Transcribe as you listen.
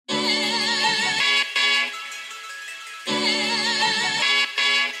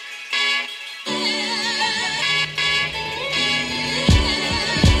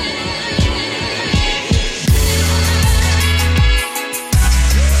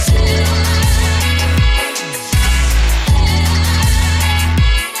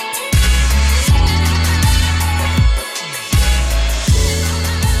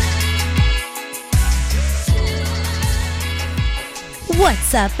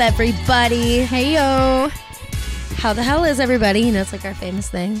What's up, everybody? Hey, yo. How the hell is everybody? You know, it's like our famous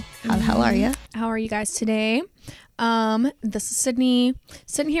thing. How the hell are you? How are you guys today? This is Sydney,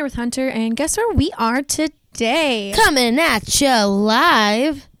 sitting here with Hunter, and guess where we are today? Coming at you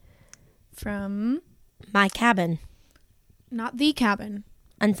live From my cabin. not the cabin.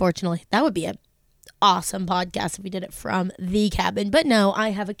 Unfortunately, that would be an awesome podcast if we did it from the cabin. But no,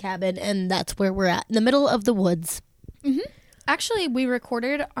 I have a cabin, and that's where we're at, in the middle of the woods. Actually, we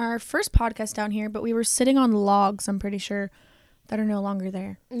recorded our first podcast down here, but we were sitting on logs, I'm pretty sure, that are no longer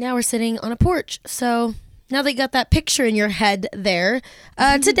there. Now we're sitting on a porch. So now that you got that picture in your head there,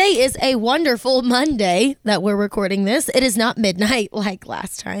 today is a wonderful Monday that we're recording this. It is not midnight like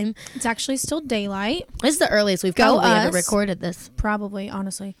last time. It's actually still daylight. This is the earliest we've Go probably ever us. recorded this. Probably,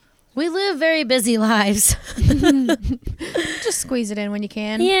 honestly. We live very busy lives. Just squeeze it in when you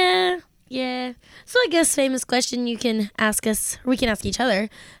can. Yeah. So I guess famous question you can ask us, or we can ask each other,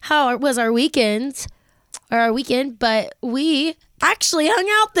 how was our weekend? But we actually hung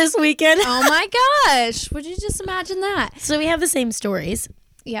out this weekend. Oh my gosh. Would you just imagine that? So we have the same stories.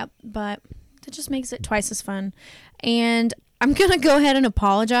 Yep, but that just makes it twice as fun. And I'm going to go ahead and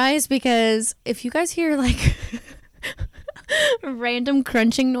apologize because if you guys hear like random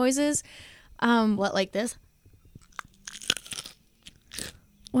crunching noises, What, like this?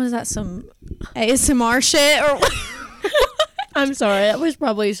 what is that, some ASMR shit or what? I'm sorry, that was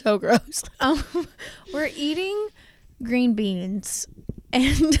probably so gross. We're eating green beans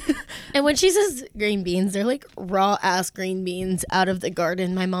and And when she says green beans, they're like raw ass green beans out of the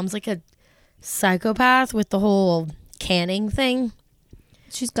garden. My mom's like a psychopath with the whole canning thing.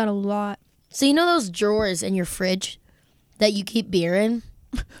 she's got a lot. So you know those drawers in your fridge that you keep beer in?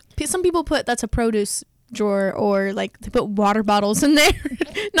 Some people put that's a produce drawer or like they put water bottles in there.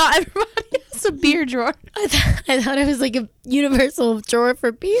 Not everybody has a beer drawer. I thought it was like a universal drawer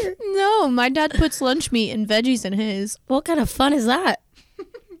for beer. No, my dad puts lunch meat and veggies in his. What kind of fun is that?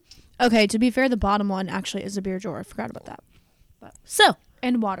 Okay, to be fair, the bottom one actually is a beer drawer. I forgot about that. So,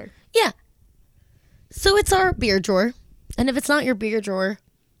 And water. yeah. So it's our beer drawer. And if it's not your beer drawer,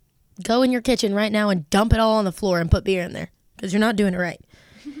 go in your kitchen right now and dump it all on the floor and put beer in there. Because you're not doing it right.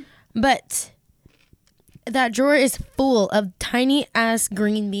 But that drawer is full of tiny ass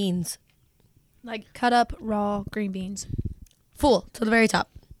green beans. Like cut up raw green beans. Full to the very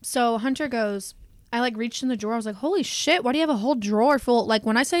top. So Hunter goes, I like reached in the drawer. I was like, holy shit, why do you have a whole drawer full? Like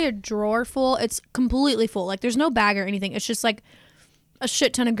when I say a drawer full, it's completely full. Like there's no bag or anything. It's just like a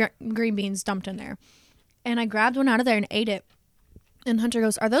shit ton of green beans dumped in there. And I grabbed one out of there and ate it. And Hunter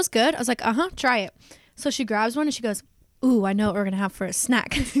goes, are those good? I was like, try it. So she grabs one and she goes, ooh, I know what we're going to have for a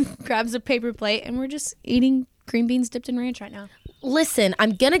snack. Grabs a paper plate and we're just eating green beans dipped in ranch right now. Listen,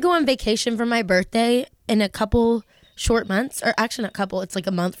 I'm going to go on vacation for my birthday in a couple short months. Or actually not couple, it's like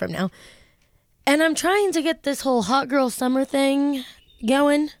a month from now. And I'm trying to get this whole hot girl summer thing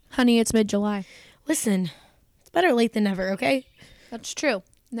going. Honey, it's mid-July. Listen, it's better late than never, okay? That's true.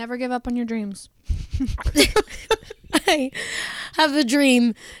 Never give up on your dreams. I have a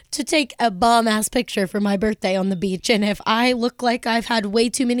dream to take a bomb-ass picture for my birthday on the beach. And if I look like I've had way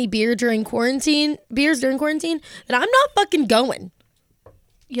too many beers during quarantine, then I'm not fucking going.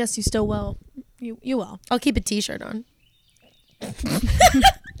 Yes, you still will. You will. I'll keep a t-shirt on.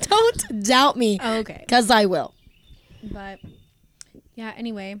 Don't doubt me. Oh, okay. Because I will. But yeah,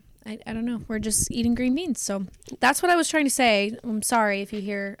 anyway, I don't know. We're just eating green beans. So that's what I was trying to say. I'm sorry if you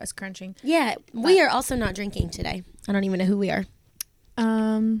hear us crunching. Yeah, we are also not drinking today. I don't even know who we are.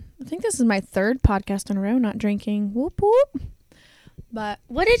 I think this is my third podcast in a row not drinking. Whoop whoop. But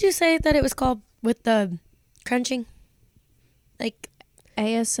What did you say that it was called with the crunching? Like,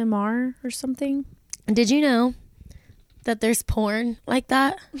 ASMR or something. did you know that there's porn like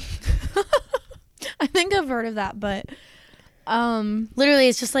that? I think I've heard of that, but Literally,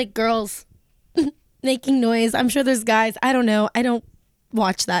 it's just like girls making noise. I'm sure there's guys. I don't know. I don't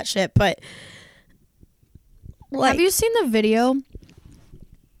watch that shit, but like, have you seen the video?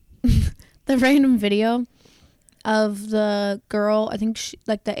 The random video of the girl, I think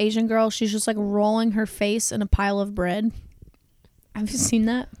like the Asian girl, she's just like rolling her face in a pile of bread. Have you seen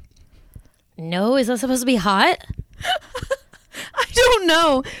that? no, is that supposed to be hot? I don't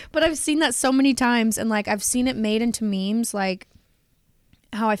know, but I've seen that so many times, and like I've seen it made into memes, like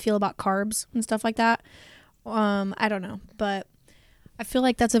how I feel about carbs and stuff like that. I don't know, but I feel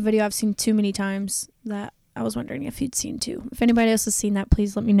like that's a video I've seen too many times that I was wondering if you'd seen too. If anybody else has seen that,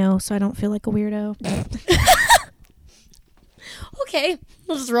 please let me know so I don't feel like a weirdo. Okay,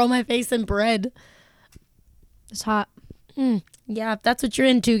 I'll just roll my face in bread. It's hot. Yeah, if that's what you're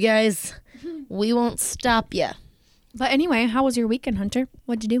into, guys, we won't stop you. But anyway, how was your weekend, Hunter?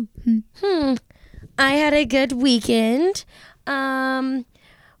 What'd you do? I had a good weekend.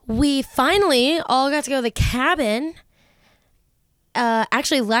 We finally all got to go to the cabin.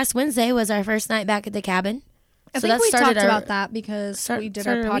 Actually, last Wednesday was our first night back at the cabin. I think we talked about that because we did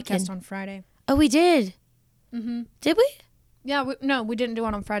our podcast weekend. on Friday. Oh, we did? Mm-hmm. Did we? Yeah, we didn't do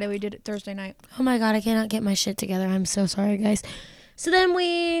it on Friday. We did it Thursday night. Oh my God, I cannot get my shit together. I'm so sorry, guys. So then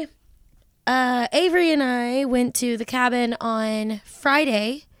Avery and I went to the cabin on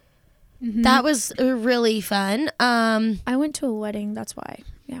Friday. Mm-hmm. That was really fun. I went to a wedding, that's why.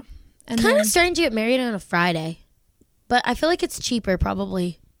 Yeah. And kind of starting to get married on a Friday. But I feel like it's cheaper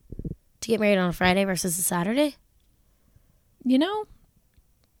probably to get married on a Friday versus a Saturday. You know,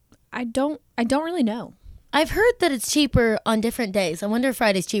 I don't really know. I've heard that it's cheaper on different days. I wonder if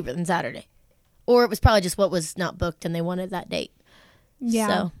Friday's cheaper than Saturday. Or it was probably just what was not booked and they wanted that date. Yeah.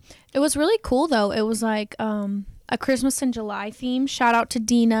 So. It was really cool, though. It was like a Christmas in July theme. Shout out to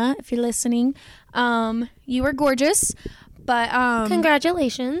Dina, if you're listening. You were gorgeous. But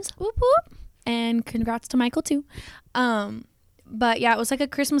congratulations. Whoop, whoop. And congrats to Michael, too. But, yeah, it was like a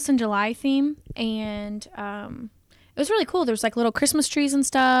Christmas in July theme. And it was really cool. There was like little Christmas trees and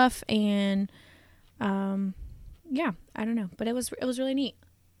stuff. And... yeah, I don't know, but it was really neat.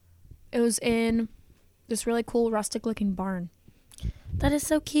 It was in this really cool rustic looking barn. That is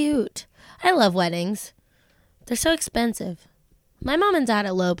so cute. I love weddings. They're so expensive. My mom and dad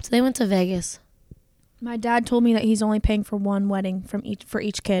eloped. They went to Vegas. My dad told me that he's only paying for one wedding for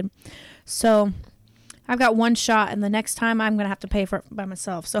each kid. So I've got one shot, and the next time I'm going to have to pay for it by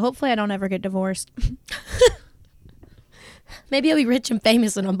myself. So hopefully I don't ever get divorced. Maybe I'll be rich and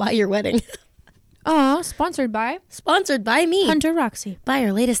famous and I'll buy your wedding. Oh, sponsored by me. Hunter Roxy. Buy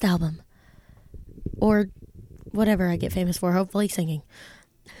her latest album. Or whatever I get famous for, hopefully singing.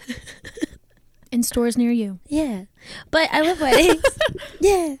 In stores near you. Yeah. But I love weddings.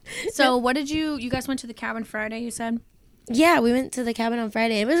 Yeah. So what did you guys went to the cabin Friday, you said? Yeah, we went to the cabin on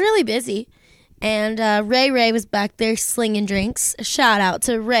Friday. It was really busy. And Ray was back there slinging drinks. Shout out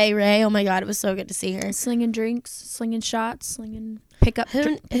to Ray. Oh my God, it was so good to see her. Slinging drinks, slinging shots, slinging pickup.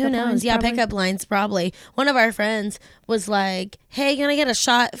 Who knows? Lines, yeah, probably. pickup lines probably. One of our friends was like, "Hey, can I get a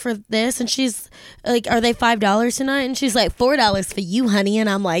shot for this?" And she's like, "Are they $5 tonight?" And she's like, $4 for you, honey. And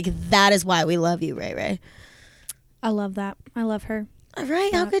I'm like, "That is why we love you, Ray." I love that. I love her. All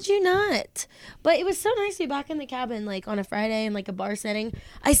right, how could you not? But it was so nice to be back in the cabin, like on a Friday in like a bar setting.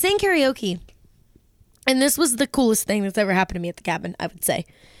 I sang karaoke. And this was the coolest thing that's ever happened to me at the cabin, I would say.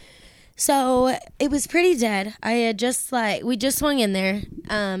 So it was pretty dead. I had we just swung in there.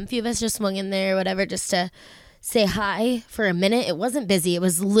 A few of us just swung in there, whatever, just to say hi for a minute. It wasn't busy. It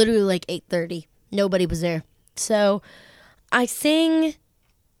was literally like 8:30. Nobody was there. So I sang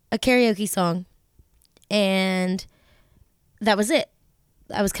a karaoke song, and that was it.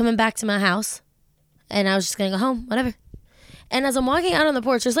 I was coming back to my house, and I was just going to go home, whatever. And as I'm walking out on the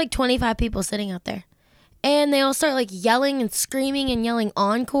porch, there's like 25 people sitting out there. And they all start like yelling and screaming and yelling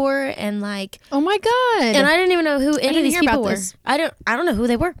encore and like, oh my God. And I didn't even know who any of these people were. This. I don't know who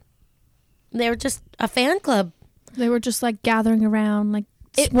they were. They were just a fan club. They were just like gathering around, like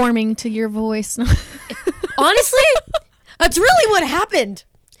swarming to your voice. Honestly, that's really what happened.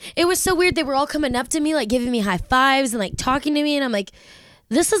 It was so weird. They were all coming up to me, like giving me high fives and like talking to me. And I'm like,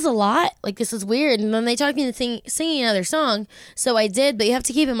 this is a lot. Like, this is weird. And then they talked me into singing another song. So I did. But you have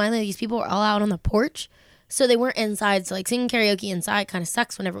to keep in mind that these people were all out on the porch. So they weren't inside. So like singing karaoke inside kind of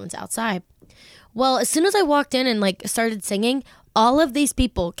sucks when everyone's outside. Well, as soon as I walked in and like started singing, all of these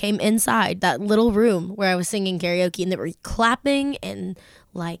people came inside that little room where I was singing karaoke, and they were clapping and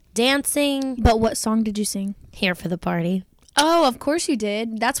like dancing. But what song did you sing? Here for the Party. Oh, of course you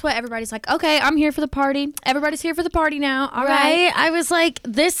did. That's what everybody's like, okay, I'm here for the party. Everybody's here for the party now. All right. I was like,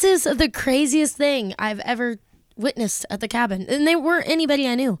 this is the craziest thing I've ever witnessed at the cabin. And they weren't anybody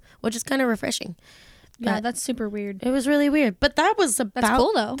I knew, which is kind of refreshing. Yeah, that's super weird. It was really weird. But that was about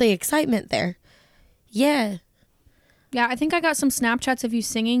cool, though. The excitement there. Yeah. Yeah, I think I got some Snapchats of you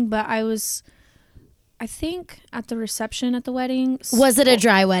singing, but I think at the reception at the wedding. Was it a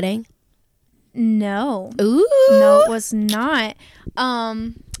dry wedding? No. Ooh. No, it was not.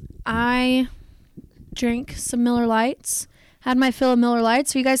 I drank some Miller Lights. Had my fill of Miller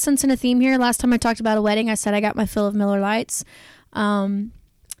Lights. Are you guys sensing a theme here? Last time I talked about a wedding, I said I got my fill of Miller Lights.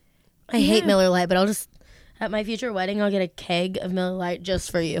 I hate Miller Lite, but at my future wedding, I'll get a keg of Miller Lite just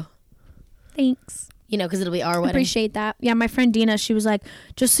for you. Thanks. You know, because it'll be our wedding. Appreciate that. Yeah, my friend Dina, she was like,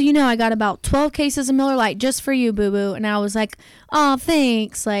 just so you know, I got about 12 cases of Miller Lite just for you, boo-boo. And I was like, oh,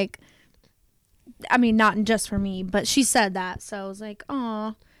 thanks. Like, I mean, not just for me, but she said that. So I was like,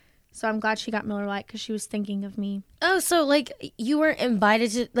 oh, So I'm glad she got Miller Lite because she was thinking of me. Oh, so like you were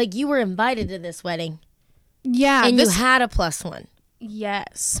invited to this wedding. Yeah. And you had a +1.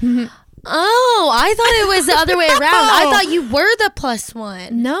 Yes. Oh, I thought it was the other way around. I thought you were the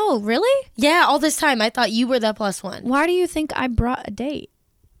 +1. No, really? Yeah, all this time I thought you were the +1. Why do you think I brought a date?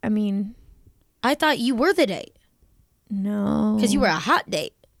 I mean, I thought you were the date. no. Because you were a hot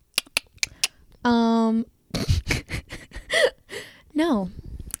date. No.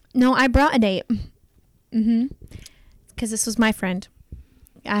 No, I brought a date. Because this was my friend.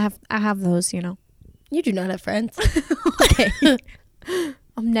 I have those, you know. You do not have friends. Okay.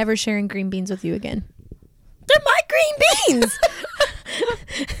 I'm never sharing green beans with you again. They're my green beans.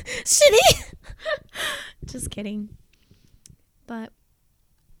 Shitty. Just kidding. But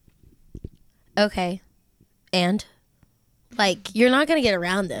okay. And like you're not going to get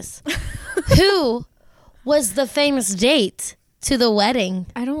around this. Who was the famous date to the wedding?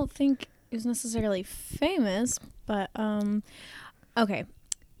 I don't think it was necessarily famous, but okay.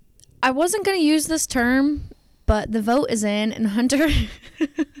 I wasn't going to use this term, but the vote is in, and Hunter,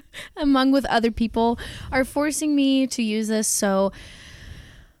 among with other people, are forcing me to use this. So,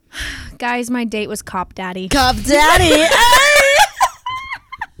 guys, my date was Cop Daddy. Cop Daddy. I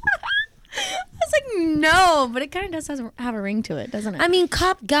was like, no, but it kind of does have a ring to it, doesn't it? I mean,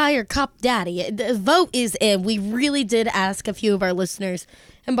 Cop Guy or Cop Daddy. The vote is in. We really did ask a few of our listeners,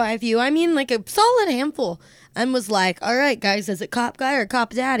 and by a few, I mean like a solid handful, and was like, all right, guys, is it Cop Guy or Cop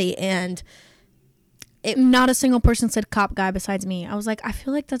Daddy? And not a single person said Cop Guy besides me. I was like, I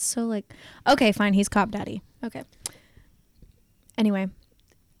feel like that's so like, okay, fine, he's Cop Daddy. Okay. Anyway.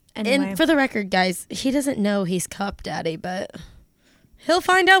 And for the record, guys, he doesn't know he's Cop Daddy, but he'll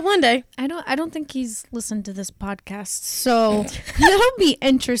find out one day. I don't think he's listened to this podcast, so that'll be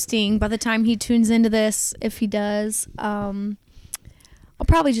interesting by the time he tunes into this, if he does. I'll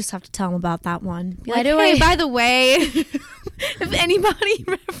probably just have to tell him about that one. By the way, if anybody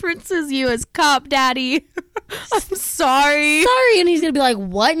references you as Cop Daddy, I'm sorry. Sorry, and he's gonna be like,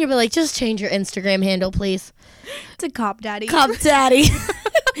 what? And you'll be like, just change your Instagram handle, please. To Cop Daddy. Cop Daddy.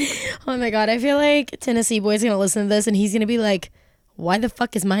 Oh my God, I feel like Tennessee Boy's gonna listen to this and he's gonna be like, why the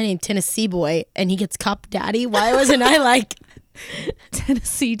fuck is my name Tennessee Boy and he gets Cop Daddy? Why wasn't I like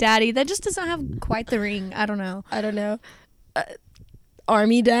Tennessee Daddy? That just doesn't have quite the ring. I don't know.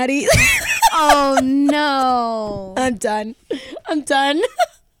 Army Daddy. Oh no. I'm done.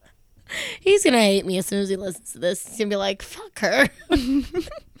 He's gonna hate me as soon as he listens to this. He's gonna be like, fuck her.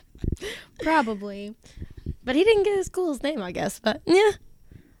 Probably. But he didn't get his school's name, I guess. But yeah.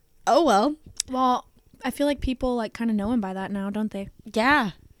 Oh well. Well, I feel like people like kind of know him by that now, don't they?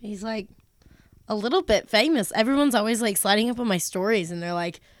 Yeah. He's like a little bit famous. Everyone's always like sliding up on my stories and they're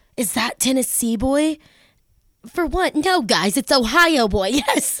like, is that Tennessee Boy? For what? No, guys, it's Ohio Boy.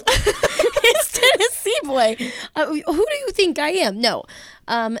 Yes. It's Tennessee Boy. Who do you think I am? No.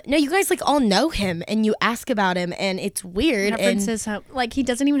 No, you guys like all know him and you ask about him and it's weird. References like he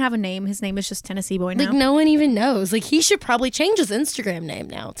doesn't even have a name. His name is just Tennessee Boy now. Like no one even knows. Like he should probably change his Instagram name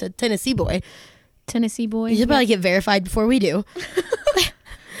now to Tennessee Boy. Tennessee Boy. He should probably get verified before we do.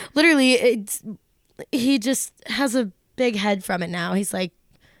 Literally, he just has a big head from it now. He's like,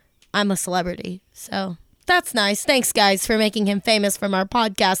 I'm a celebrity. So that's nice. Thanks, guys, for making him famous from our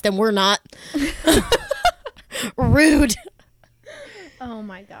podcast, and we're not. Rude. Oh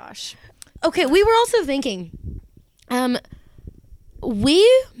my gosh. Okay, we were also thinking,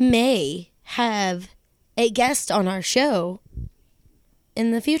 we may have a guest on our show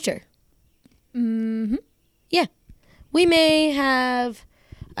in the future. Mm-hmm. Yeah. We may have,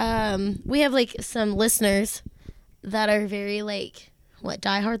 we have like some listeners that are very like,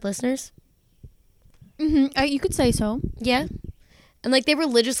 diehard listeners? Mm-hmm. You could say so. Yeah. And like they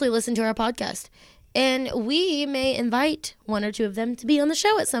religiously listen to our podcast. And we may invite one or two of them to be on the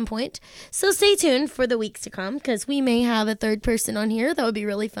show at some point. So stay tuned for the weeks to come because we may have a third person on here. That would be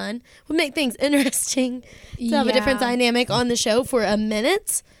really fun. Would make things interesting to have a different dynamic on the show for a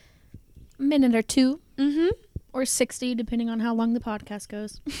minute. Minute or two. Mm-hmm. Or 60, depending on how long the podcast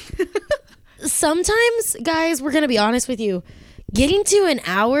goes. Sometimes, guys, we're going to be honest with you. Getting to an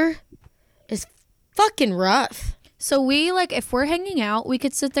hour is fucking rough. So we, like, if we're hanging out, we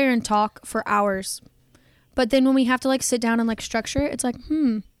could sit there and talk for hours. But then when we have to, like, sit down and, like, structure it, it's like,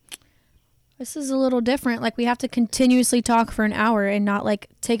 this is a little different. Like, we have to continuously talk for an hour and not, like,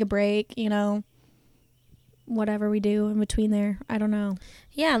 take a break, you know, whatever we do in between there. I don't know.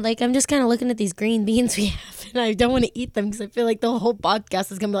 Yeah, like, I'm just kind of looking at these green beans we have, and I don't want to eat them because I feel like the whole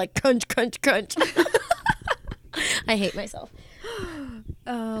podcast is going to be like, crunch, crunch, crunch. I hate myself.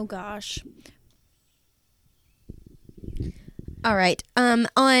 Oh, gosh. All right. On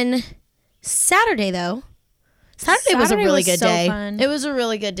Saturday though, Saturday was a Saturday really was good so day. fun. It was a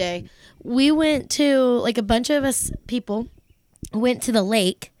really good day. We went to like a bunch of us people went to the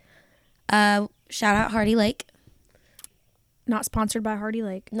lake. Shout out Hardy Lake. Not sponsored by Hardy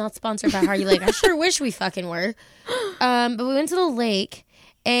Lake. Not sponsored by Hardy Lake. I sure wish we fucking were. But we went to the lake,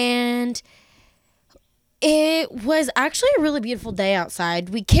 and it was actually a really beautiful day outside.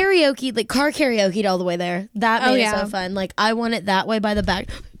 We karaoke, like car karaoke'd all the way there. That made it so fun. Like I won it that way by the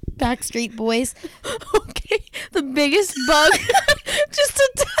Backstreet Boys. Okay, the biggest bug just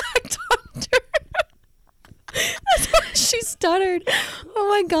attacked Hunter. That's why she stuttered. Oh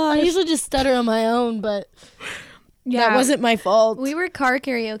my I gosh. usually just stutter on my own, but Yeah, that wasn't my fault. we were car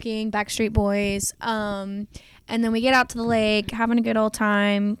karaokeing Backstreet Boys. And then we get out to the lake, having a good old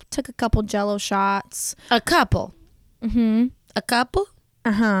time. Took a couple Jello shots. A couple. Mm-hmm. A couple?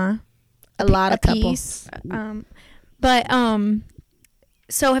 Uh-huh. A lot A of couples. piece.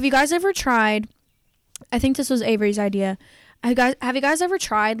 So have you guys ever tried, I think this was Avery's idea. Have you guys ever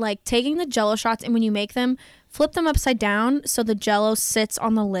tried like taking the Jello shots, and when you make them, flip them upside down so the Jello sits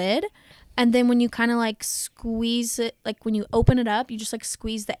on the lid, and then when you kind of like squeeze it, like when you open it up, you just like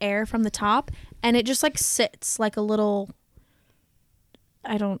squeeze the air from the top, and it just like sits like a little,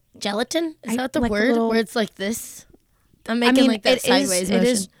 Gelatin? Is that the like a word? little- Where it's like this? I'm making like that sideways motion. It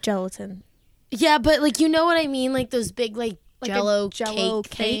is gelatin. Yeah, but like you know what I mean? Like those big like Like a Jello Jell-O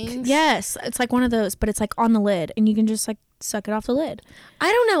cake things. Yes, it's like one of those, but it's like on the lid, and you can just like suck it off the lid.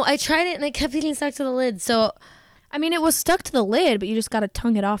 I don't know. I tried it and it kept getting stuck to the lid. So I mean, it was stuck to the lid, but you just got to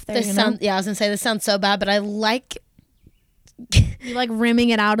tongue it off there. this You know? sound yeah, I was gonna say this sounds so bad, but I like You like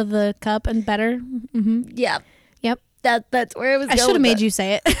rimming it out of the cup and better. Mm-hmm. yeah. Yep. That's where it was I going. should have with made it. you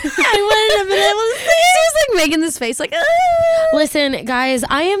say it. I wouldn't have been able to say She was like making this face, like. "Ah." Listen, guys,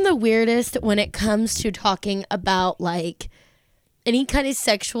 I am the weirdest when it comes to talking about like any kind of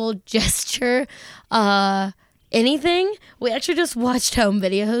sexual gesture, anything. We actually just watched home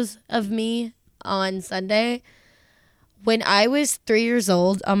videos of me on Sunday. When I was 3 years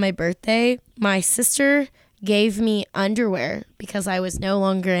old on my birthday, my sister gave me underwear because I was no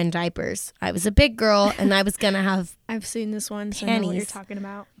longer in diapers. I was a big girl and I was going to have I've seen this one, so I know what you're Panties. talking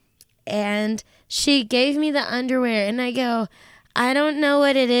about. and she gave me the underwear and I go, I don't know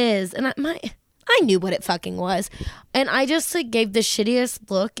what it is. And I knew what it fucking was. And I just like gave the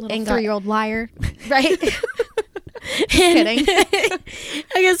shittiest look Little and got 3-year-old liar. right. Kidding.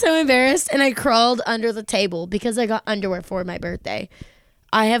 I got so embarrassed and I crawled under the table because I got underwear for my birthday.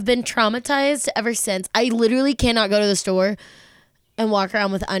 I have been traumatized ever since. I literally cannot go to the store and walk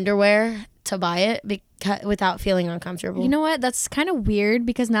around with underwear to buy it without feeling uncomfortable. You know what? That's kind of weird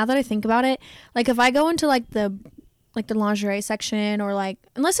because now that I think about it, like if I go into like the lingerie section or like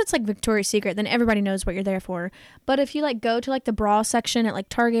unless it's like Victoria's Secret, then everybody knows what you're there for. But if you like go to like the bra section at like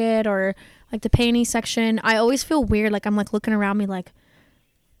Target or like the panty section, I always feel weird. Like I'm like looking around me like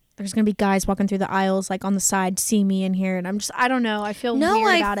there's gonna be guys walking through the aisles like on the side see me in here, and I'm just I don't know. I feel No, weird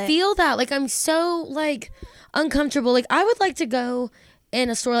I about it. feel that. Like, I'm so, like, uncomfortable. Like, I would like to go in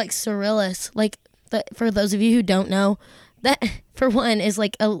a store like Cyrillus. Like, for those of you who don't know, that, for one, is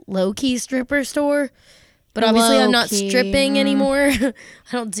like a low-key stripper store. But obviously, I'm not Low-key, stripping anymore. I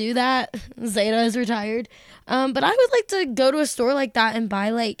don't do that. Zeta is retired. But I would like to go to a store like that and buy,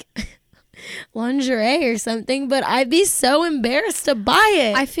 like, lingerie or something. But I'd be so embarrassed to buy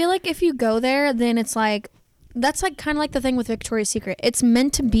it. I feel like if you go there, then it's like that's like kind of like the thing with Victoria's Secret. It's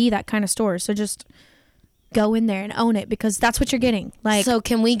meant to be that kind of store. So just go in there and own it because that's what you're getting. Like, so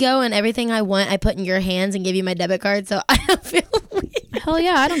can we go and everything I want I put in your hands and give you my debit card so I don't feel weird? hell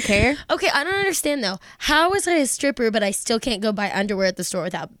yeah, I don't care. Okay, I don't understand though. How is I a stripper but I still can't go buy underwear at the store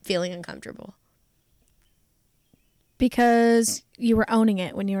without feeling uncomfortable? Because you were owning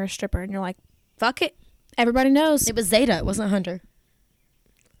it when you were a stripper and you're like, fuck it. Everybody knows. It was Zeta, it wasn't Hunter.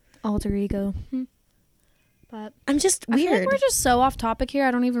 Alter ego. But I'm just I feel weird. like we're just so off topic here.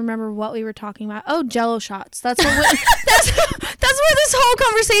 I don't even remember what we were talking about. Oh, Jello shots. That's what that's where this whole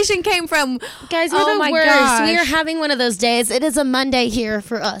conversation came from. Guys, we're Oh the my worst. gosh. We are having one of those days. It is a Monday here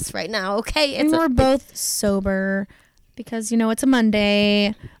for us right now, okay? And we're both sober because you know it's a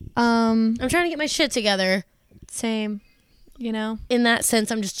Monday. I'm trying to get my shit together. Same. You know? In that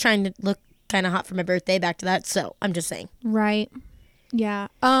sense, I'm just trying to look kind of hot for my birthday, back to that. So, I'm just saying. Right. Yeah.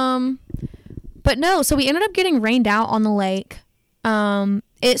 But no, so we ended up getting rained out on the lake.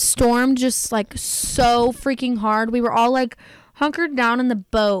 It stormed just like so freaking hard. We were all like hunkered down in the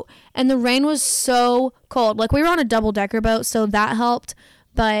boat and the rain was so cold. Like we were on a double-decker boat, so that helped,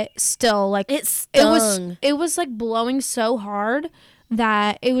 but still like It stung. it was like blowing so hard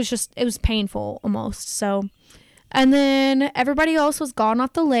that it was painful almost. So And then everybody else was gone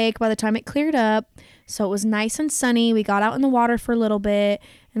off the lake by the time it cleared up. So it was nice and sunny. We got out in the water for a little bit.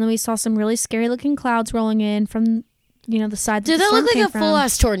 And then we saw some really scary looking clouds rolling in from, the side Did that look like a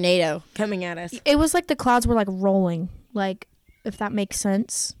full-ass tornado coming at us? It was like the clouds were like rolling, like, if that makes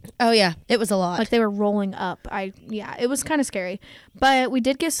sense. Oh, yeah. It was a lot. Like they were rolling up. It was kind of scary. But we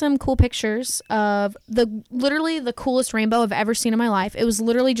did get some cool pictures of literally the coolest rainbow I've ever seen in my life. It was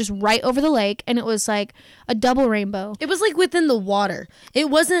literally just right over the lake, and it was like a double rainbow. It was like within the water. It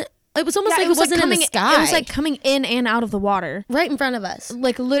was almost like it wasn't in the sky. It was like coming in and out of the water. Right in front of us.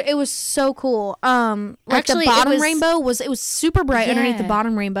 Like it was so cool. Actually, the bottom rainbow was super bright underneath the Yeah.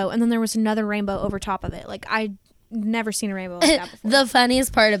 bottom rainbow, and then there was another rainbow over top of it. Like I'd never seen a rainbow like that before. The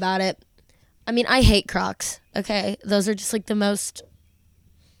funniest part about it, I mean, I hate Crocs. Okay, those are just like the most.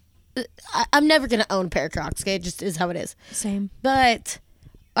 I'm never gonna own a pair of Crocs. Okay, it just is how it is. Same. But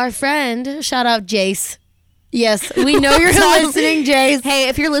our friend, shout out Jace. Yes, we know you're listening, Jace. Hey,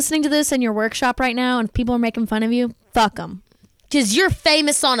 if you're listening to this in your workshop right now and people are making fun of you, fuck them. Because you're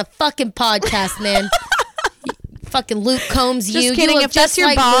famous on a fucking podcast, man. Fucking Luke Combs, Just you. kidding. You look If that's just your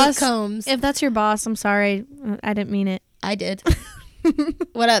like boss, Luke Combs. if that's your boss, I'm sorry. I didn't mean it. I did.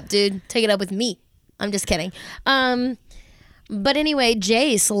 What up, dude? Take it up with me. I'm just kidding. But anyway,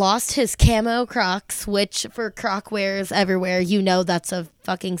 Jace lost his camo Crocs, which for Croc wearers everywhere, that's a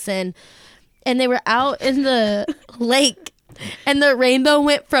fucking sin. And they were out in the lake, and the rainbow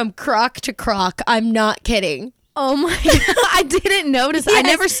went from Croc to Croc. I'm not kidding. Oh my God. I didn't notice. I Yes.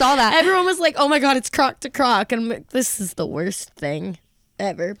 never saw that. Everyone was like, oh my God, it's Croc to Croc. And I'm like, this is the worst thing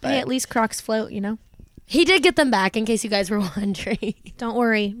ever. But Hey, at least Crocs float, he did get them back, in case you guys were wondering. Don't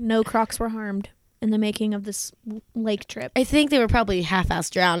worry. No Crocs were harmed in the making of this lake trip. I think they were probably half-ass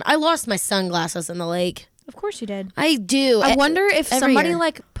drowned. I lost my sunglasses in the lake. Of course you did. I do. I wonder if every somebody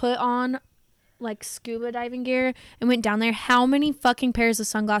year. put on scuba diving gear and went down there, how many fucking pairs of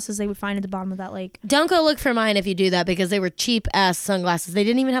sunglasses they would find at the bottom of that lake. Don't go look for mine if you do that, because they were cheap-ass sunglasses. They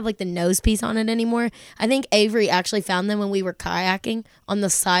didn't even have the nose piece on it anymore. I think Avery actually found them when we were kayaking on the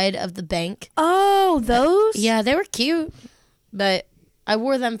side of the bank. Oh, those? Yeah, they were cute, but I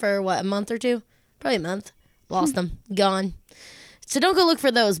wore them for a month or two? Probably a month. Lost them. Gone. So don't go look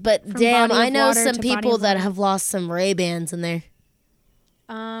for those. But damn, body of I know water some to body people of that water. have lost some Ray-Bans in there.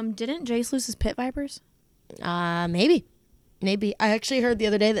 Didn't Jace lose his pit vipers? Maybe. I actually heard the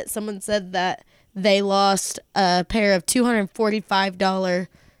other day that someone said that they lost a pair of $245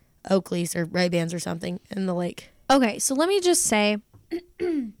 Oakleys or Ray-Bans or something in the lake. Okay, so let me just say,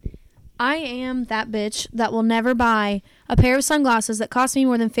 I am that bitch that will never buy a pair of sunglasses that cost me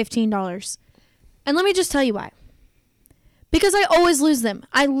more than $15. And let me just tell you why. Because I always lose them.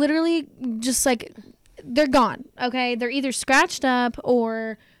 I literally just they're gone, okay? They're either scratched up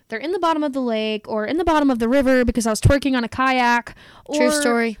or they're in the bottom of the lake or in the bottom of the river because I was twerking on a kayak. True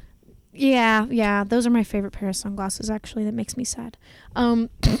story. Yeah. Those are my favorite pair of sunglasses, actually. That makes me sad. Yeah,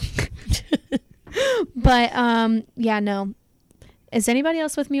 no. Is anybody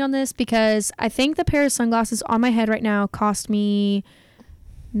else with me on this? Because I think the pair of sunglasses on my head right now cost me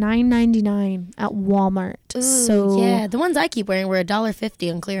 $9.99 at Walmart. Ooh, so yeah, the ones I keep wearing were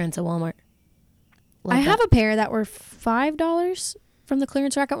 $1.50 on clearance at Walmart. I have a pair that were $5 from the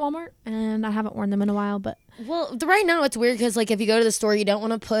clearance rack at Walmart, and I haven't worn them in a while, but Well, right now it's weird because if you go to the store, you don't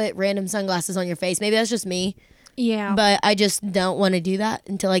want to put random sunglasses on your face. Maybe that's just me, yeah. but I just don't want to do that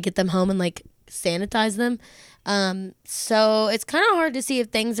until I get them home and sanitize them. So it's kind of hard to see if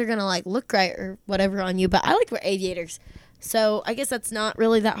things are gonna look right or whatever on you. But I like to wear aviators, so I guess that's not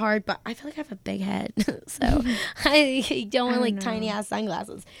really that hard. But I feel like I have a big head, so I don't want tiny ass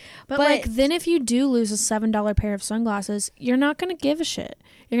sunglasses. But then if you do lose a $7 pair of sunglasses, you're not going to give a shit.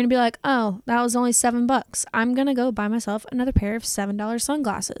 You're going to be like, oh, that was only $7. I'm going to go buy myself another pair of $7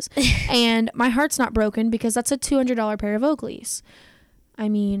 sunglasses. And my heart's not broken because that's a $200 pair of Oakleys. I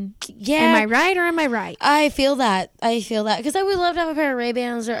mean, yeah, am I right or am I right? I feel that because I would love to have a pair of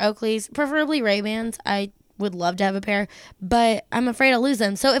Ray-Bans or Oakleys, preferably Ray-Bans. I would love to have a pair, but I'm afraid I'll lose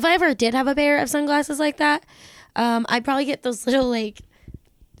them. So if I ever did have a pair of sunglasses like that, I'd probably get those little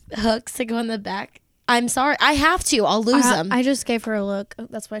hooks that go in the back. I'm sorry, I have to. I'll lose them. I just gave her a look.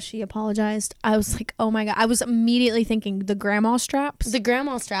 That's why she apologized. I was like, oh my God. I was immediately thinking the grandma straps. The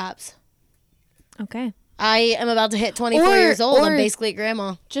grandma straps. Okay. I am about to hit 24 years old. I'm basically a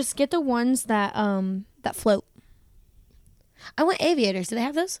grandma. Just get the ones that float. I want aviators. Do they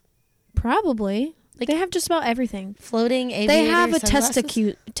have those? Probably. They have just about everything. Floating aviators. They have a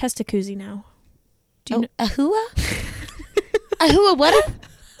sunglasses? testacuzzi now. Do you know? A hua? A hua what?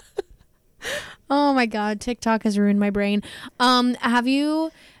 Oh my God, TikTok has ruined my brain. Have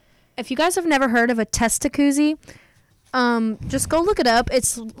you if you guys have never heard of a testacuzzi, just go look it up.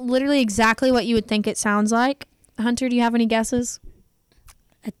 It's literally exactly what you would think it sounds like. Hunter, do you have any guesses?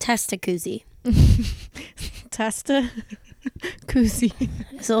 A testacuzzi. Testacuzzi.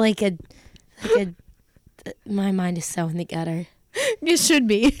 So like a my mind is so in the gutter. It should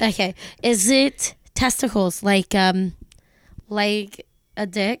be. Okay. Is it testicles like a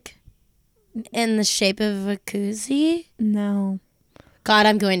dick in the shape of a koozie? No. God,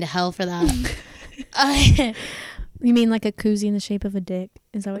 I'm going to hell for that. You mean like a koozie in the shape of a dick?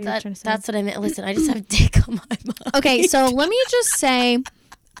 Is that what you're trying to say? That's what I meant. Listen, I just have a dick on my mind. Okay, so let me just say.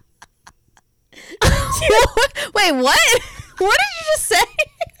 Wait, what? What did you just say?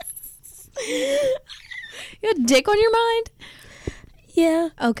 You have a dick on your mind? Yeah.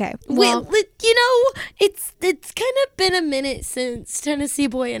 Okay. Well, it's kind of been a minute since Tennessee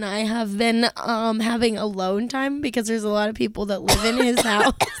Boy and I have been having alone time because there's a lot of people that live in his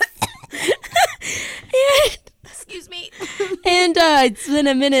house. excuse me. And it's been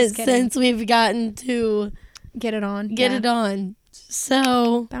a minute since we've gotten to get it on. It on.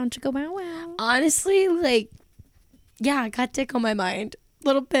 So bound to go bow wow. Honestly, like, yeah, I got dick on my mind a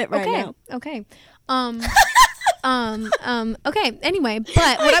little bit right now. Okay. Okay. Anyway,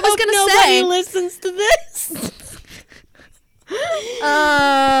 but what I was gonna nobody say. listens to this.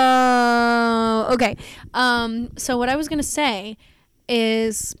 Okay. So what I was gonna say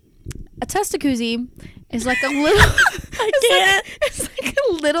is a testacuzzi is like a little. It's like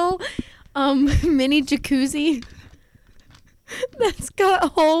a little mini jacuzzi that's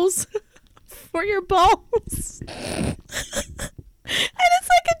got holes for your balls. And it's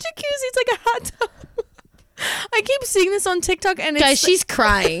like a jacuzzi. It's like a hot tub. I keep seeing this on TikTok, and guys, she's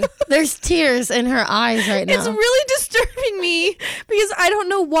crying. There's tears in her eyes right now. It's really disturbing me because I don't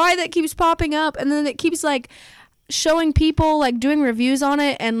know why that keeps popping up, and then it keeps like showing people like doing reviews on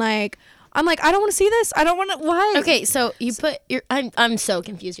it, and like I'm like, I don't want to see this. I don't want to. Why? Okay, so you put your. I'm so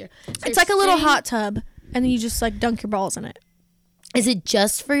confused here. So it's like a little hot tub, and then you just like dunk your balls in it. Is it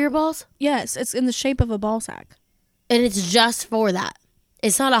just for your balls? Yes, it's in the shape of a ball sack. And it's just for that.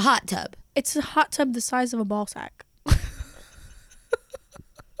 It's not a hot tub. It's a hot tub the size of a ball sack.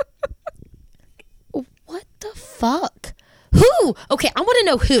 What the fuck? Who? Okay, I want to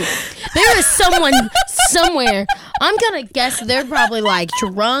know who. There is someone somewhere. I'm going to guess they're probably like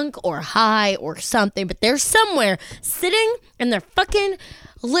drunk or high or something, but they're somewhere sitting in their fucking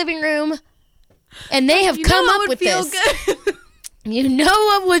living room and they have come up with this. Good. You know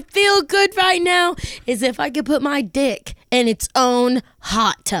what would feel good right now is if I could put my dick in its own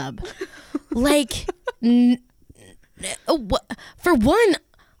hot tub. Like, for one,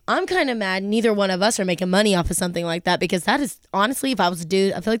 I'm kind of mad neither one of us are making money off of something like that because that is, honestly, if I was a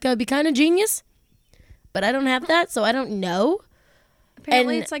dude, I feel like that would be kind of genius. But I don't have that, so I don't know.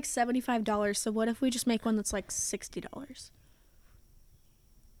 Apparently it's like $75, so what if we just make one that's like $60?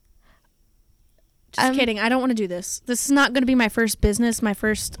 Just kidding. I don't want to do this. This is not going to be my first business, my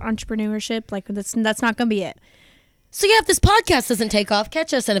first entrepreneurship. Like, that's not going to be it. So yeah, if this podcast doesn't take off,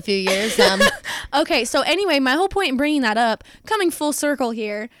 catch us in a few years. Okay, so anyway, my whole point in bringing that up, coming full circle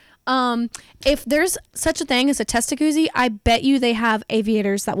here, if there's such a thing as a testacuzzi, I bet you they have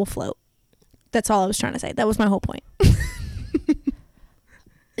aviators that will float. That's all I was trying to say. That was my whole point.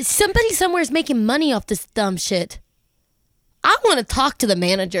 Somebody somewhere is making money off this dumb shit. I want to talk to the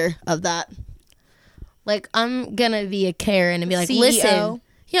manager of that. Like, I'm going to be a Karen and be like, CEO. Listen.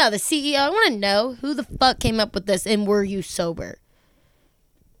 Yeah, the CEO. I want to know who the fuck came up with this and were you sober?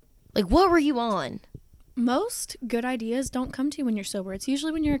 Like, what were you on? Most good ideas don't come to you when you're sober. It's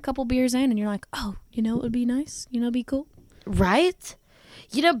usually when you're a couple beers in and you're like, oh, you know, it would be nice. You know, it'd be cool. Right?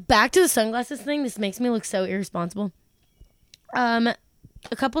 You know, back to the sunglasses thing. This makes me look so irresponsible. A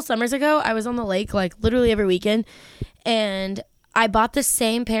couple summers ago, I was on the lake, like, literally every weekend. And I bought the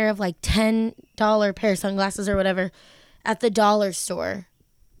same pair of, like, $10 pair of sunglasses or whatever at the dollar store.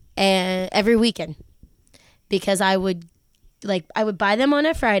 And every weekend, because I would buy them on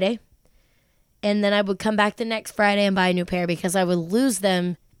a Friday, and then I would come back the next Friday and buy a new pair because I would lose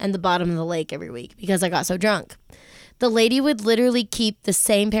them in the bottom of the lake every week because I got so drunk. The lady would literally keep the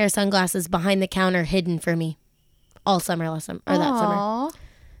same pair of sunglasses behind the counter hidden for me all summer that summer.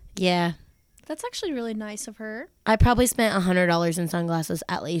 Yeah, that's actually really nice of her. I probably spent $100 in sunglasses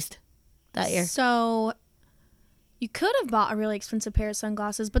at least that year. So you could have bought a really expensive pair of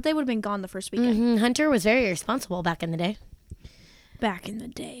sunglasses, but they would have been gone the first weekend. Mm-hmm. Hunter was very irresponsible back in the day. Back in the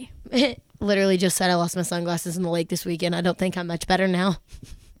day. Literally just said I lost my sunglasses in the lake this weekend. I don't think I'm much better now.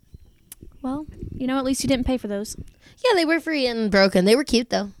 Well, you know, at least you didn't pay for those. Yeah, they were free and broken. They were cute,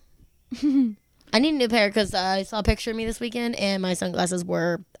 though. I need a new pair because I saw a picture of me this weekend and my sunglasses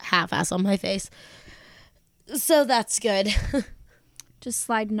were half-ass on my face. So that's good. Just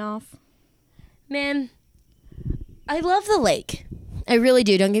sliding off. Man, I love the lake. I really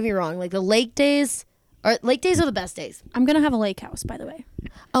do. Don't get me wrong. Like the lake days are the best days. I'm going to have a lake house, by the way.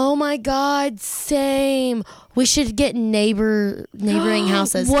 Oh my God, same. We should get neighboring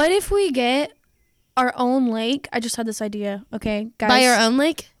houses. What if we get our own lake? I just had this idea. Okay, guys. By our own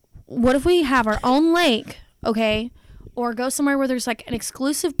lake? What if we have our own lake, okay? Or go somewhere where there's like an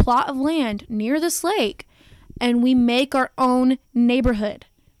exclusive plot of land near this lake and we make our own neighborhood.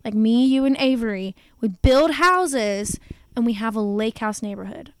 Like me, you, and Avery. We build houses and we have a lake house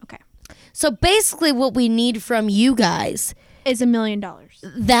neighborhood. Okay. So basically what we need from you guys is $1 million.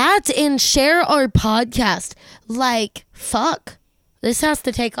 that and share our podcast. Like, fuck. This has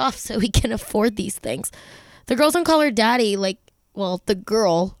to take off so we can afford these things. The girls on Call Her Daddy, like, well, the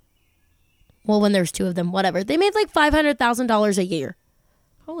girl, well, when there's two of them, whatever. They made like $500,000 a year.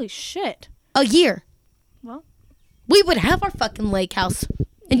 Holy shit. A year. Well, We would have our fucking lake house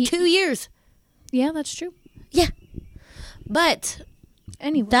in 2 years. yeah, that's true. Yeah. But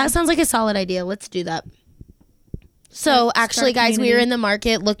Anyway. that sounds like a solid idea. Let's do that. So Start actually, guys, we community. are in the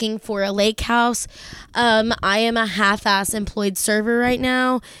market looking for a lake house. I am a half-ass employed server right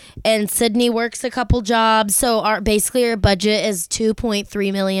now, and Sydney works a couple jobs. So basically our budget is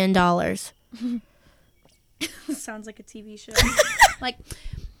 $2.3 million. Sounds like a TV show. Like,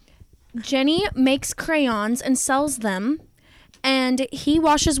 Jenny makes crayons and sells them, and he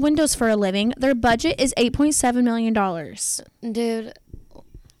washes windows for a living. Their budget is $8.7 million. Dude,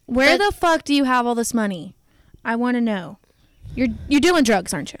 Where the fuck do you have all this money? I want to know. You're doing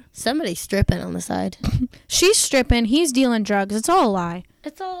drugs, aren't you? somebody's stripping on the side. She's stripping. He's dealing drugs. It's all a lie.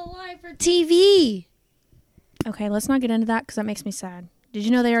 It's all a lie for TV. Okay, let's not get into that because that makes me sad. Did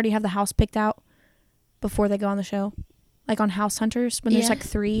you know they already have the house picked out before they go on the show? Like on House Hunters, when there's Yeah. like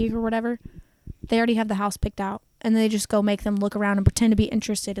 3 or whatever. They already have the house picked out. And they just go make them look around and pretend to be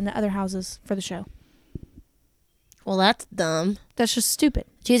interested in the other houses for the show. Well, that's dumb. That's just stupid.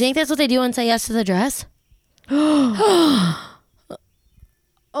 Do you think that's what they do on Say Yes to the Dress?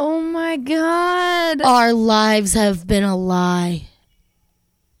 Oh my God. Our lives have been a lie.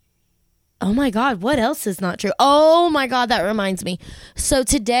 Oh my God, what else is not true? Oh my God, that reminds me. So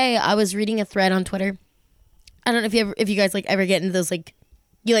today I was reading a thread on Twitter. I don't know if you guys like ever get into those, like,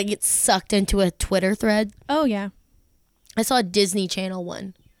 you like get sucked into a Twitter thread. Oh, yeah. I saw a Disney Channel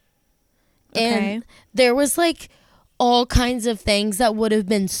one. Okay. And there was like all kinds of things that would have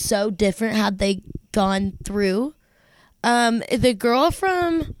been so different had they gone through. The girl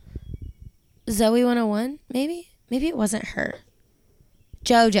from Zoe 101, maybe it wasn't her.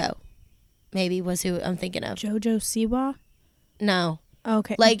 JoJo, maybe was who I'm thinking of. Jojo Siwa? No,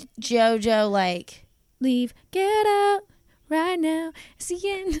 Okay. like JoJo, like leave, get out right now. It's the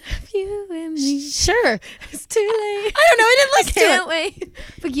end of you and me. sure. It's too late. I don't know. I didn't listen to Can't it. wait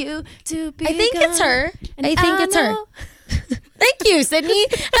for you to be I think it's gone. her. And I think it's her. know- Thank you, Sydney.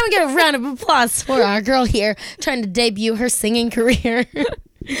 I'm gonna give a round of applause for our girl here trying to debut her singing career.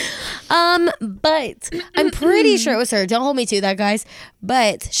 But I'm pretty sure it was her. Don't hold me to that, guys.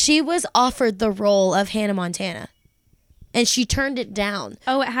 But she was offered the role of Hannah Montana, and she turned it down.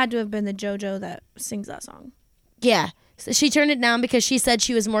 Oh, it had to have been the JoJo that sings that song. Yeah, so she turned it down because she said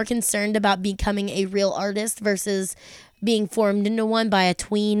she was more concerned about becoming a real artist versus being formed into one by a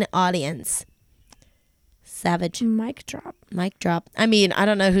tween audience. Savage. Mic drop. Mic drop. I mean, I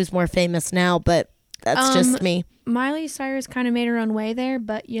don't know who's more famous now, but that's just me. Miley Cyrus kind of made her own way there,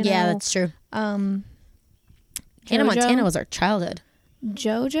 but you know. Yeah, that's true. JoJo, Hannah Montana was our childhood.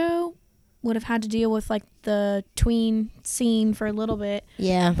 JoJo would have had to deal with like the tween scene for a little bit,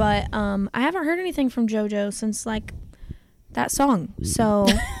 Yeah. but I haven't heard anything from JoJo since like that song. So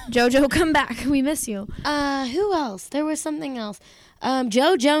JoJo, come back. We miss you. Who else? There was something else.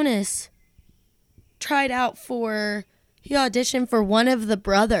 Joe Jonas tried out he auditioned for one of the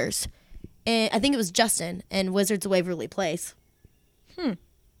brothers. And I think it was Justin in Wizards of Waverly Place.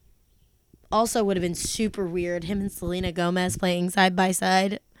 Also would have been super weird. Him and Selena Gomez playing side by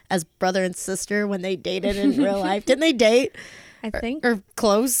side as brother and sister when they dated in real life. Didn't they date? I think. Or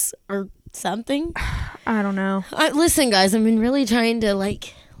close or something? I don't know. Listen, guys, I've been really trying to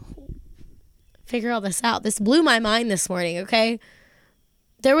like figure all this out. This blew my mind this morning, okay?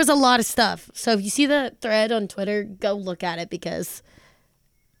 There was a lot of stuff. So if you see the thread on Twitter, go look at it because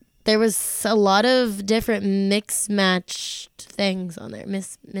there was a lot of different mix-matched things on there.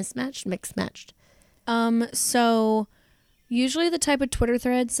 Mismatched? Mix-matched. So usually the type of Twitter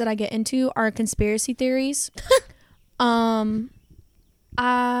threads that I get into are conspiracy theories.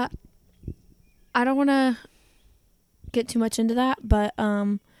 I don't want to get too much into that, but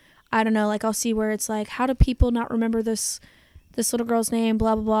I don't know, like I'll see where it's like, how do people not remember this little girl's name,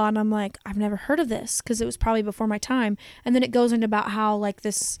 blah blah blah, and I'm like, I've never heard of this because it was probably before my time. And then it goes into about how like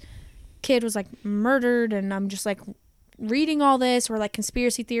this kid was like murdered, and I'm just like reading all this, or like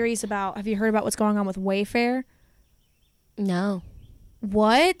conspiracy theories about, have you heard about what's going on with Wayfair? No.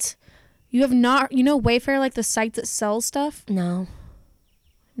 What? You have not? You know Wayfair, like the site that sells stuff? No.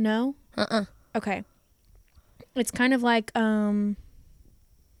 No? Okay. It's kind of like I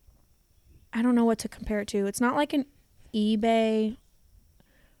don't know what to compare it to. It's not like an eBay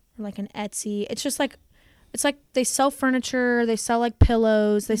or like an Etsy. It's just like, it's like they sell furniture, they sell like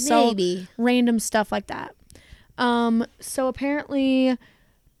pillows, they sell random stuff like that. So apparently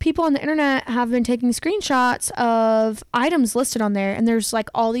people on the internet have been taking screenshots of items listed on there, and there's like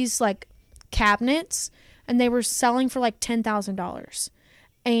all these like cabinets, and they were selling for like $10,000.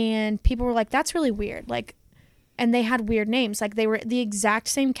 And people were like, that's really weird. Like, and they had weird names. Like they were the exact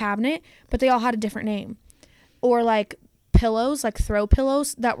same cabinet, but they all had a different name. Or like pillows, like throw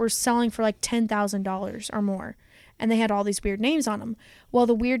pillows that were selling for like $10,000 or more. And they had all these weird names on them. Well,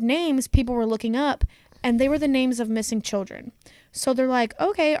 the weird names people were looking up, and they were the names of missing children. So they're like,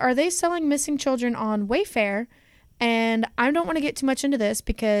 okay, are they selling missing children on Wayfair? And I don't want to get too much into this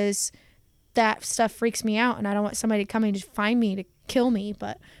because that stuff freaks me out, and I don't want somebody coming to find me to kill me.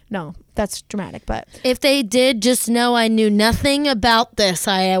 But no, that's dramatic. But if they did, just know I knew nothing about this.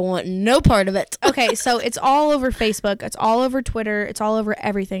 I want no part of it. Okay, so it's all over Facebook, it's all over Twitter, it's all over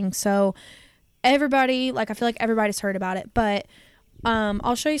everything. So everybody, like, I feel like everybody's heard about it. But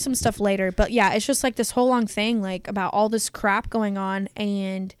I'll show you some stuff later. But yeah, it's just like this whole long thing, like about all this crap going on,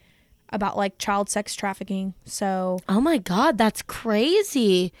 and about like child sex trafficking. So oh my God, that's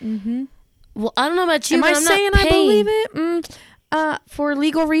crazy. Well, I don't know about you. Am but I I'm saying not I believe it? For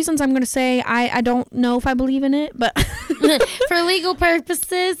legal reasons, I'm going to say I don't know if I believe in it, but for legal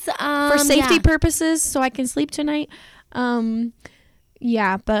purposes, for safety purposes, so I can sleep tonight.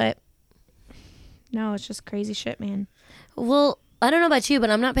 Yeah, but no, it's just crazy shit, man. Well, I don't know about you, but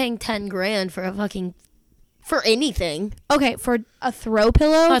I'm not paying $10,000 for anything. Okay, for a throw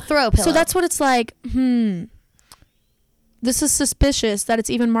pillow? A throw pillow. So that's what it's like. This is suspicious that it's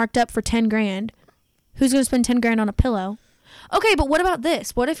even marked up for $10,000. Who's going to spend $10,000 on a pillow? Okay, but what about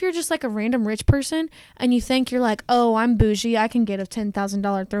this? What if you're just like a random rich person and you think you're like, oh, I'm bougie, I can get a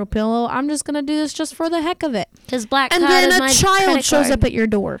 $10,000 throw pillow. I'm just going to do this just for the heck of it. Because Black and Card is then my a child shows card. up at your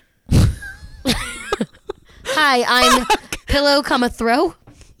door. Hi, I'm pillow, throw.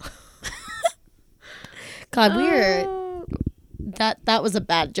 God, weird. That was a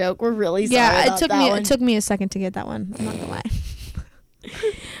bad joke. We're really sorry. Yeah, about it took me a second to get that one. I'm not gonna lie.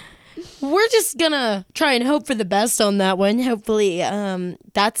 We're just gonna try and hope for the best on that one. Hopefully,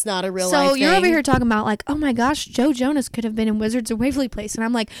 that's not a real life So you're thing. over here talking about like, oh my gosh, Joe Jonas could have been in Wizards of Waverly Place, and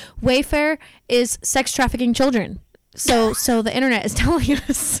I'm like, Wayfair is sex trafficking children. So the internet is telling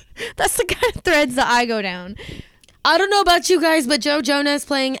us. That's the kind of threads that I go down. I don't know about you guys, but Joe Jonas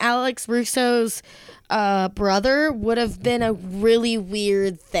playing Alex Russo's brother would have been a really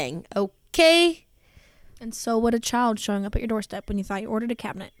weird thing. Okay. And so would a child showing up at your doorstep when you thought you ordered a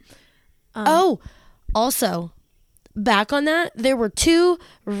cabinet. Also, back on that, there were two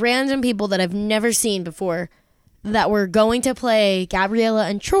random people that I've never seen before that were going to play Gabriella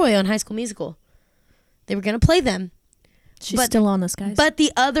and Troy on High School Musical. They were going to play them. She's still on this, guys. But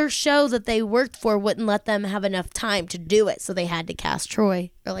the other show that they worked for wouldn't let them have enough time to do it, so they had to cast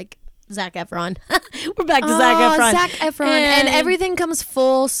Troy, or like Zac Efron. We're back to Zac Efron. Zac Efron. And everything comes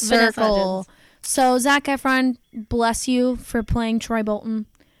full Vanessa circle. So Zac Efron, bless you for playing Troy Bolton.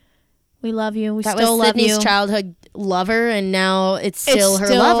 We love you. We that still was love you. Sydney's childhood lover, and now it's still her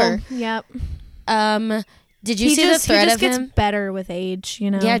lover. Yep. Did you see the thread of him? He just gets better with age,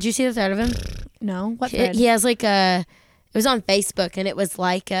 you know? Yeah, did you see the thread of him? No. What thread? He has like it was on Facebook, and it was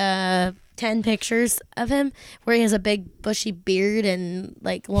like 10 pictures of him where he has a big bushy beard and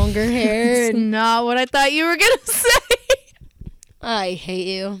like longer hair. That's not what I thought you were going to say. I hate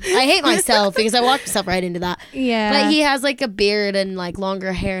you. I hate myself because I walked myself right into that. Yeah. But he has like a beard and like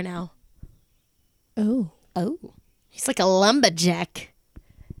longer hair now. Oh. He's like a lumberjack.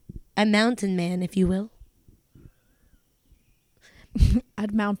 A mountain man, if you will.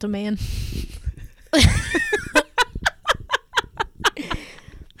 I'd mount a man. I'm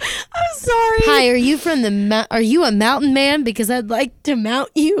sorry. Hi, are you from are you a mountain man? Because I'd like to mount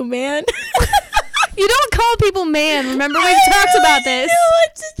you, man. You don't call people man. Remember we've talked about this. I know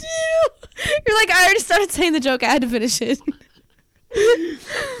what to do. You're like, I already started saying the joke. I had to finish it.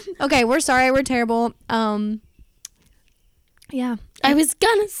 Okay, we're sorry. We're terrible. Yeah. I was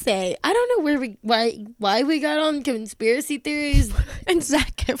gonna say, I don't know why we got on conspiracy theories And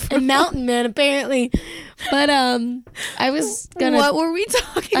Zac Efron. and Mountain Man apparently, but I was gonna. What were we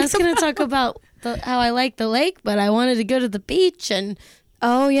talking I was gonna talk about how I like the lake, but I wanted to go to the beach,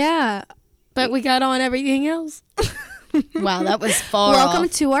 Oh, yeah. but we got on everything else. Wow, that was far Welcome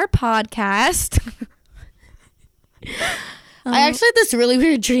off. to our podcast. I actually had this really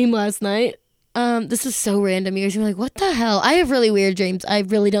weird dream last night. This is so random. You're gonna be like, what the hell? I have really weird dreams. I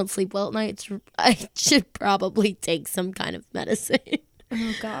really don't sleep well at night. I should probably take some kind of medicine.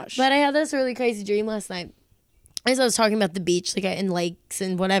 Oh, gosh. But I had this really crazy dream last night. As I was talking about the beach, like in lakes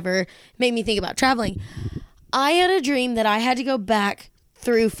and whatever, it made me think about traveling. I had a dream that I had to go back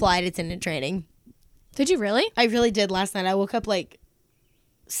through flight attendant training. Did you really? I really did last night. I woke up like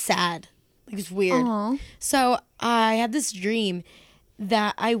sad. It was weird. Aw. So I had this dream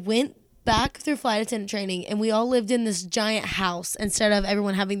that I went back through flight attendant training and we all lived in this giant house instead of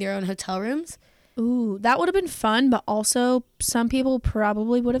everyone having their own hotel rooms. Ooh, that would have been fun, but also some people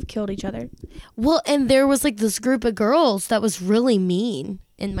probably would have killed each other. Well, and there was like this group of girls that was really mean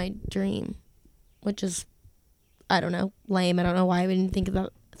in my dream, which is, I don't know, lame. I don't know why I didn't think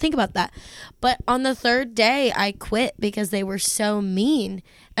about that. But on the third day, I quit because they were so mean.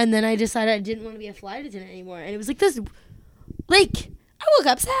 And then I decided I didn't want to be a flight attendant anymore. And it was like this, like, I woke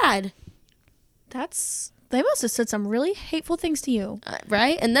up sad. They must have said some really hateful things to you.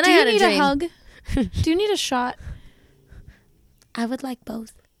 Right? And then Do I you had a need dream. a hug? Do you need a shot? I would like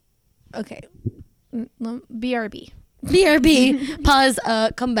both. Okay. BRB. BRB. Pause.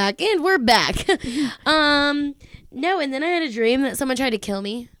 Come back. And we're back. No, and then I had a dream that someone tried to kill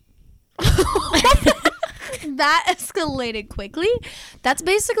me. That escalated quickly. That's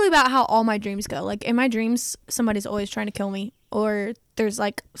basically about how all my dreams go. Like in my dreams, somebody's always trying to kill me, or there's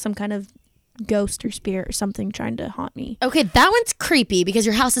like some kind of ghost or spirit or something trying to haunt me. Okay, that one's creepy because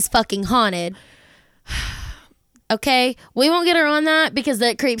your house is fucking haunted. Okay, we won't get her on that because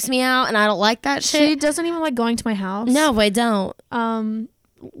that creeps me out and I don't like that shit. She doesn't even like going to my house. No, I don't.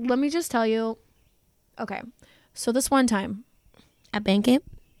 Let me just tell you. Okay, so this one time At band camp?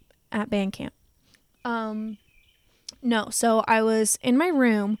 at band camp. No, so I was in my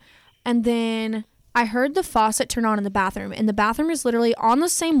room and then I heard the faucet turn on in the bathroom, and the bathroom is literally on the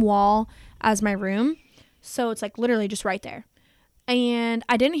same wall as my room. So it's like literally just right there. And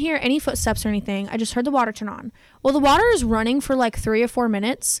I didn't hear any footsteps or anything. I just heard the water turn on. Well, the water is running for like 3 or 4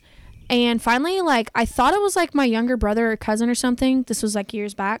 minutes. And finally, like, I thought it was like my younger brother or cousin or something. This was like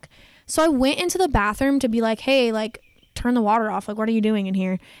years back. So I went into the bathroom to be like, hey, like, turn the water off. Like, what are you doing in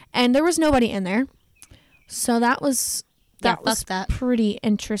here? And there was nobody in there. So that was pretty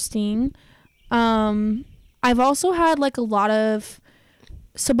interesting. I've also had like a lot of,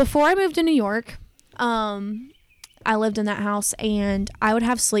 so before I moved to New York, I lived in that house and I would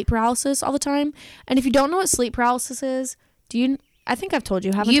have sleep paralysis all the time. And if you don't know what sleep paralysis is, I think I've told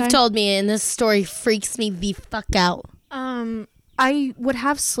you, haven't I? You've told me, and this story freaks me the fuck out. I would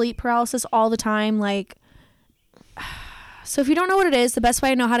have sleep paralysis all the time. Like, so if you don't know what it is, the best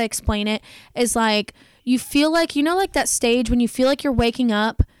way I know how to explain it is like, you feel like, you know, like that stage when you feel like you're waking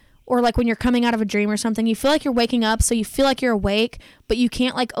up, or like when you're coming out of a dream or something, you feel like you're waking up, so you feel like you're awake, but you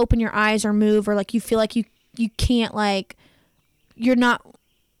can't like open your eyes or move, or like you feel like you can't, like, you're not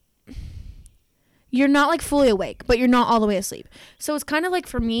like fully awake, but you're not all the way asleep. So it's kind of like,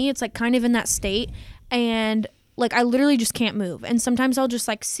 for me, it's like kind of in that state, and like I literally just can't move. And sometimes I'll just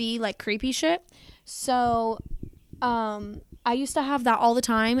like see like creepy shit. So I used to have that all the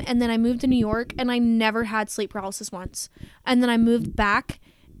time, and then I moved to New York and I never had sleep paralysis once. And then I moved back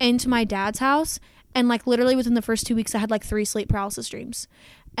into my dad's house, and like literally within the first 2 weeks I had like 3 sleep paralysis dreams.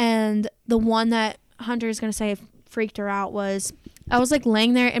 And the one that Hunter is going to say freaked her out was, I was like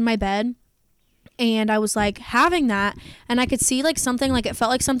laying there in my bed and I was like having that, and I could see like something, like it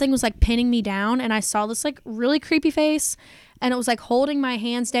felt like something was like pinning me down, and I saw this like really creepy face, and it was like holding my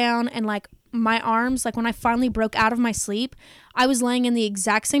hands down, and like my arms, like when I finally broke out of my sleep, I was laying in the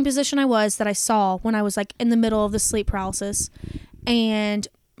exact same position I was that I saw when I was like in the middle of the sleep paralysis, and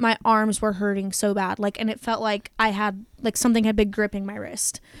my arms were hurting so bad, like, and it felt like I had like something had been gripping my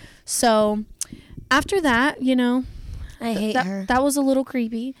wrist. So after that, you know, I hate her. That was a little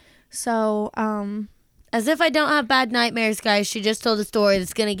creepy. So As if I don't have bad nightmares, guys. She just told a story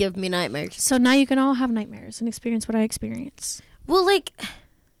that's going to give me nightmares. so now you can all have nightmares and experience what I experienced. Well, like,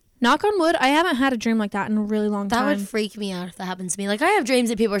 Knock on wood, I haven't had a dream like that in a really long that time. would freak me out if that happens to me. Like, I have dreams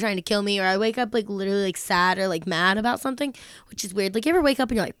that people are trying to kill me, or I wake up, like, literally, like, sad or, like, mad about something, which is weird. Like, you ever wake up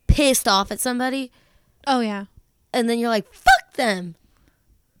and you're, like, pissed off at somebody, Oh, yeah. and then you're like, fuck them?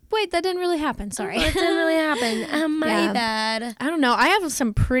 wait, that didn't really happen. Sorry. It didn't really happen. My bad. I don't know. I have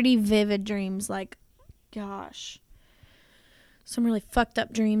some pretty vivid dreams. Like, gosh. Some really fucked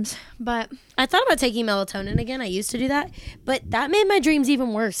up dreams. But I thought about taking melatonin again. I used to do that. But that made my dreams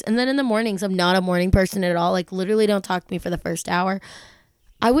even worse. And then in the mornings, I'm not a morning person at all. Like, literally don't talk to me for the first hour.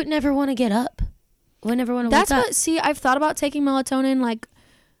 I would never want to get up. I would never want to wake up. that's what, see, I've thought about taking melatonin, like,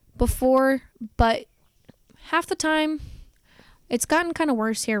 before. But half the time, it's gotten kind of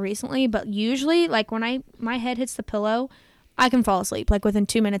worse here recently. But usually, like, when my head hits the pillow, I can fall asleep. Like, within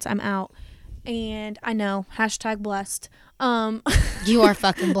 2 minutes, I'm out. And I know, #blessed. You are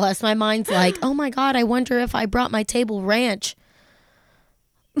fucking blessed. My mind's like, oh my God, I wonder if I brought my table ranch.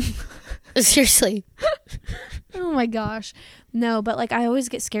 Seriously. Oh my gosh. No, but like I always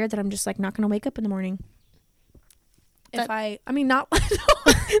get scared that I'm just like not going to wake up in the morning. Not that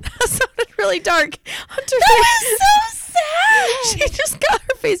sounded really dark. Hunter, That was so sad. she just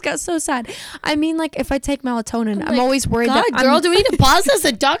her face got so sad. I mean, like if I take melatonin, I'm always worried God, that girl, do we need to pause this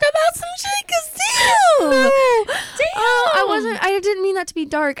and talk about some shit? Cause damn. No. I didn't mean that to be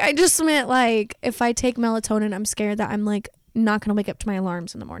dark. I just meant like if I take melatonin, I'm scared that I'm like not gonna wake up to my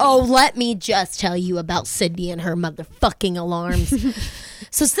alarms in the morning. Oh, let me just tell you about Sydney and her motherfucking alarms.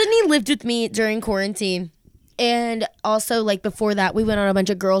 So Sydney lived with me during quarantine. And also, like, before that, we went on a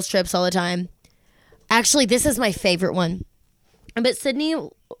bunch of girls' trips all the time. Actually, this is my favorite one. But Sydney,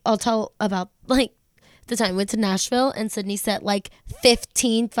 I'll tell about, like, the time we went to Nashville, and Sydney set, like,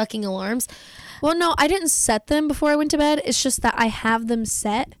 15 fucking alarms. Well, no, I didn't set them before I went to bed. It's just that I have them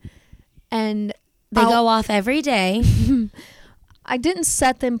set, and They go off every day. I didn't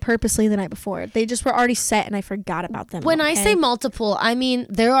set them purposely the night before. They just were already set, and I forgot about them. When I say multiple, I mean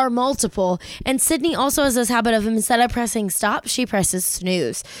there are multiple. And Sydney also has this habit of instead of pressing stop, she presses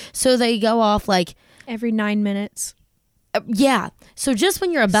snooze. So they go off like every 9 minutes. Yeah. So just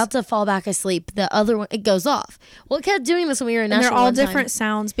when you're about to fall back asleep, the other one, it goes off. Well, it kept doing this when we were in Nashville. And they're all one time. different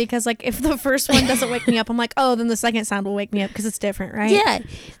sounds because, like, if the first one doesn't wake me up, I'm like, oh, then the second sound will wake me up because it's different, right? Yeah.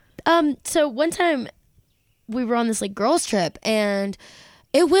 So one time we were on this like girls trip and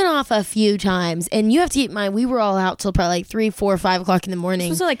it went off a few times, and you have to keep in mind we were all out till probably like 3, 4, 5 o'clock in the morning.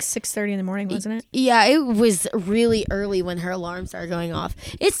 This was like 6:30 in the morning, wasn't it? Yeah, it was really early when her alarms started going off.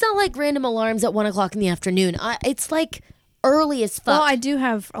 It's not like random alarms at 1 o'clock in the afternoon. It's like early as fuck. Well, I do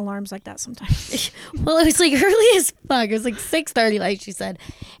have alarms like that sometimes. Well, it was like early as fuck. It was like 6:30, like she said.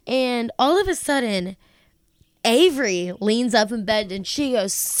 And all of a sudden, Avery leans up in bed and she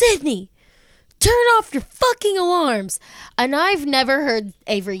goes, Sydney, turn off your fucking alarms. And I've never heard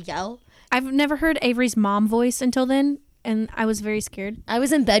Avery yell. I've never heard Avery's mom voice until then, and I was very scared. I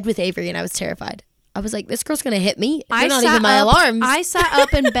was in bed with Avery and I was terrified. I was like, this girl's going to hit me. They're not even my alarms. I sat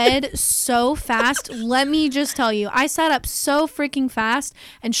up in bed so fast. Let me just tell you, I sat up so freaking fast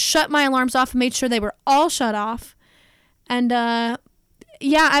and shut my alarms off and made sure they were all shut off. And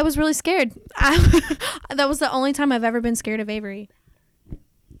yeah, I was really scared. That was the only time I've ever been scared of Avery.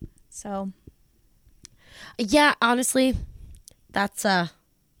 So. Yeah, honestly, that's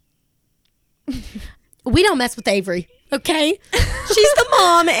we don't mess with Avery. Okay, she's the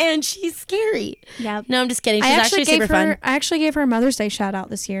mom and she's scary. Yeah. No, I'm just kidding. She's actually super fun. I actually gave her a Mother's Day shout out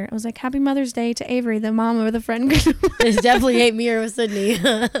this year. I was like, Happy Mother's Day to Avery, the mom of the friend group. It's definitely hate me or with Sydney.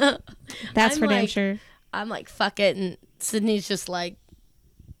 That's for damn sure. I'm like, fuck it, and Sydney's just like,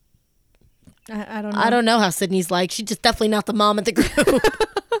 I don't know. I don't know how Sydney's like. She's just definitely not the mom of the group.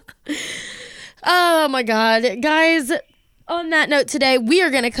 Oh my God, guys. On that note, today we are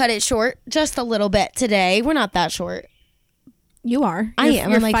gonna cut it short just a little bit. Today we're not that short. You are. I am.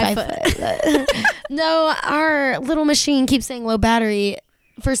 You're I'm like 5 foot. No, our little machine keeps saying low battery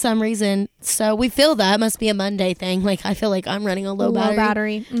for some reason. So we feel that must be a Monday thing. Like I feel like I'm running a low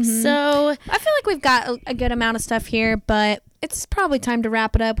battery. Mm-hmm. So I feel like we've got a good amount of stuff here, but it's probably time to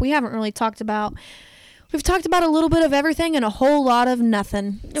wrap it up. We've talked about a little bit of everything and a whole lot of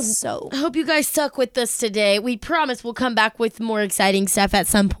nothing. So I hope you guys stuck with us today. We promise we'll come back with more exciting stuff at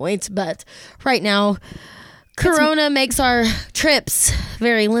some point, but right now Corona makes our trips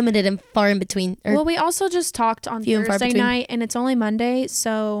very limited and far in between. Well, we also just talked on Thursday night, and it's only Monday,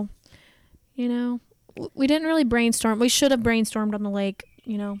 so, you know, we didn't really brainstorm. We should have brainstormed on the lake,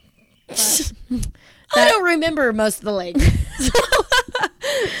 you know. But I don't remember most of the lake.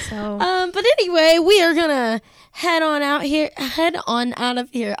 So. But anyway, we are gonna head on out of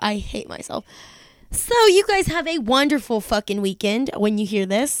here. I hate myself. So you guys have a wonderful fucking weekend when you hear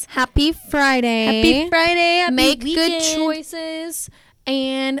this. Happy Friday. Happy Friday. Happy Make weekend. good choices.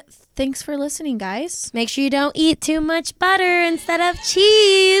 And thanks for listening, guys. Make sure you don't eat too much butter instead of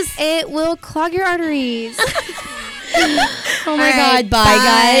cheese. It will clog your arteries. Oh my All right, God.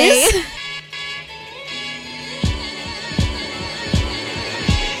 Bye, guys.